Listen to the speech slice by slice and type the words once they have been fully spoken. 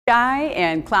sky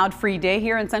and cloud-free day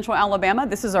here in central Alabama.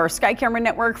 This is our Sky Camera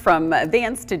Network from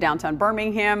Vance to downtown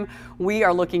Birmingham. We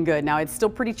are looking good. Now, it's still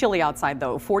pretty chilly outside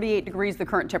though. 48 degrees the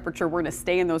current temperature. We're going to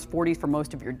stay in those 40s for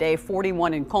most of your day.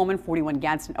 41 in Coleman, 41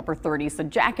 Gadsden, upper 30s. So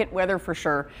jacket weather for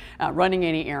sure, running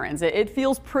any errands. It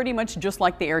feels pretty much just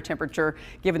like the air temperature,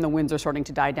 given the winds are starting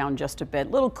to die down just a bit. A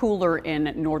little cooler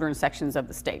in northern sections of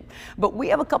the state. But we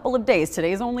have a couple of days.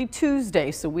 Today is only Tuesday,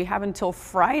 so we have until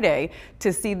Friday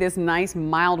to see this nice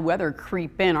mild weather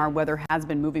creep in. Our weather has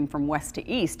been moving from west to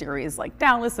east. Areas like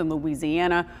Dallas and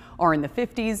Louisiana are in the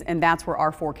 50s, and that's where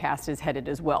our forecast is headed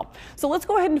as well. So let's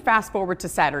go ahead and fast forward to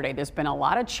Saturday. There's been a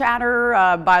lot of chatter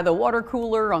by the water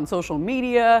cooler on social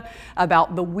media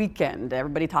about the weekend.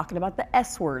 Everybody talking about the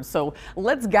S word. So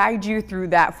let's guide you through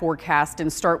that forecast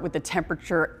and start with the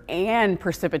temperature and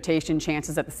precipitation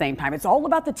chances at the same time. It's all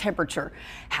about the temperature.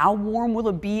 How warm will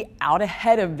it be out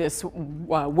ahead of this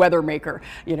weather maker?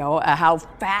 You know, how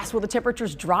fast will the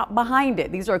temperatures drop behind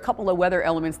it? These are a couple of weather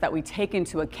elements that we take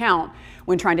into account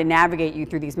when trying to navigate you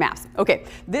through these maps. Okay,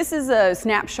 this is a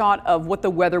snapshot of what the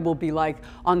weather will be like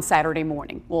on Saturday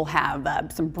morning. We'll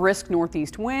have some brisk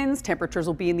northeast winds. Temperatures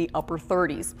will be in the upper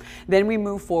 30s. Then we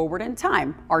move forward in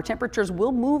time. Our temperatures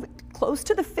will move close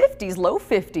to the 50s, low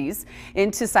 50s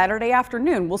into Saturday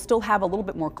afternoon. We'll still have a little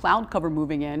bit more cloud cover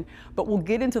moving in, but we'll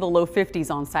get into the low 50s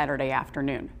on Saturday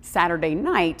afternoon. Saturday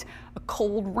night, a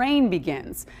cold rain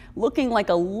begins. Looking like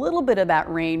a little bit of that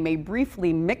rain may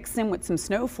briefly mix in with some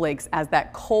snowflakes as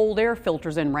that cold air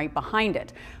filters in right behind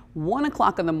it. 1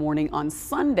 o'clock in the morning on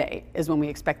Sunday is when we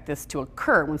expect this to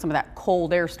occur, when some of that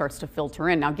cold air starts to filter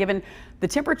in. Now, given the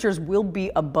temperatures will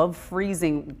be above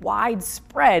freezing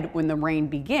widespread when the rain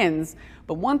begins,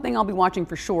 but one thing I'll be watching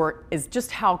for sure is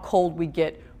just how cold we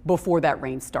get before that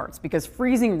rain starts, because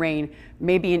freezing rain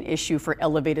may be an issue for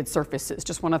elevated surfaces.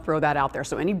 Just want to throw that out there.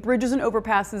 So any bridges and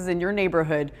overpasses in your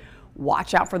neighborhood,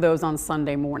 watch out for those on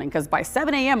Sunday morning, because by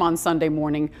 7 a.m. on Sunday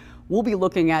morning, we'll be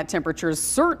looking at temperatures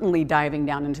certainly diving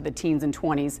down into the teens and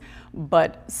 20s,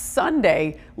 but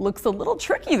Sunday looks a little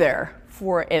tricky there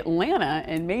for Atlanta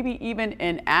and maybe even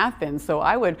in Athens. So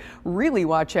I would really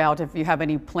watch out if you have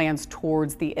any plans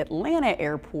towards the Atlanta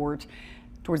airport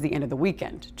towards the end of the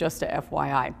weekend, just a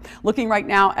FYI. Looking right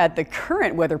now at the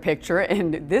current weather picture,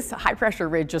 and this high pressure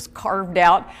ridge just carved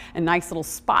out a nice little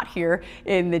spot here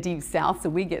in the deep south. So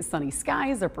we get sunny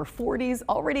skies, upper 40s,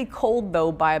 already cold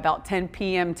though by about 10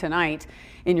 p.m. tonight.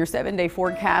 In your 7-day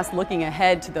forecast, looking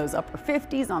ahead to those upper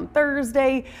 50s on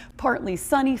Thursday, partly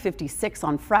sunny, 56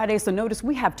 on Friday. So notice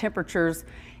we have temperatures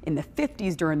in the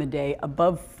 50s during the day,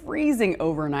 above freezing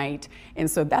overnight. And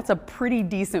so that's a pretty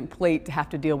decent plate to have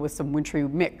to deal with some wintry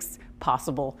mix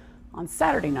possible on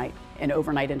Saturday night and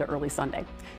overnight into early Sunday.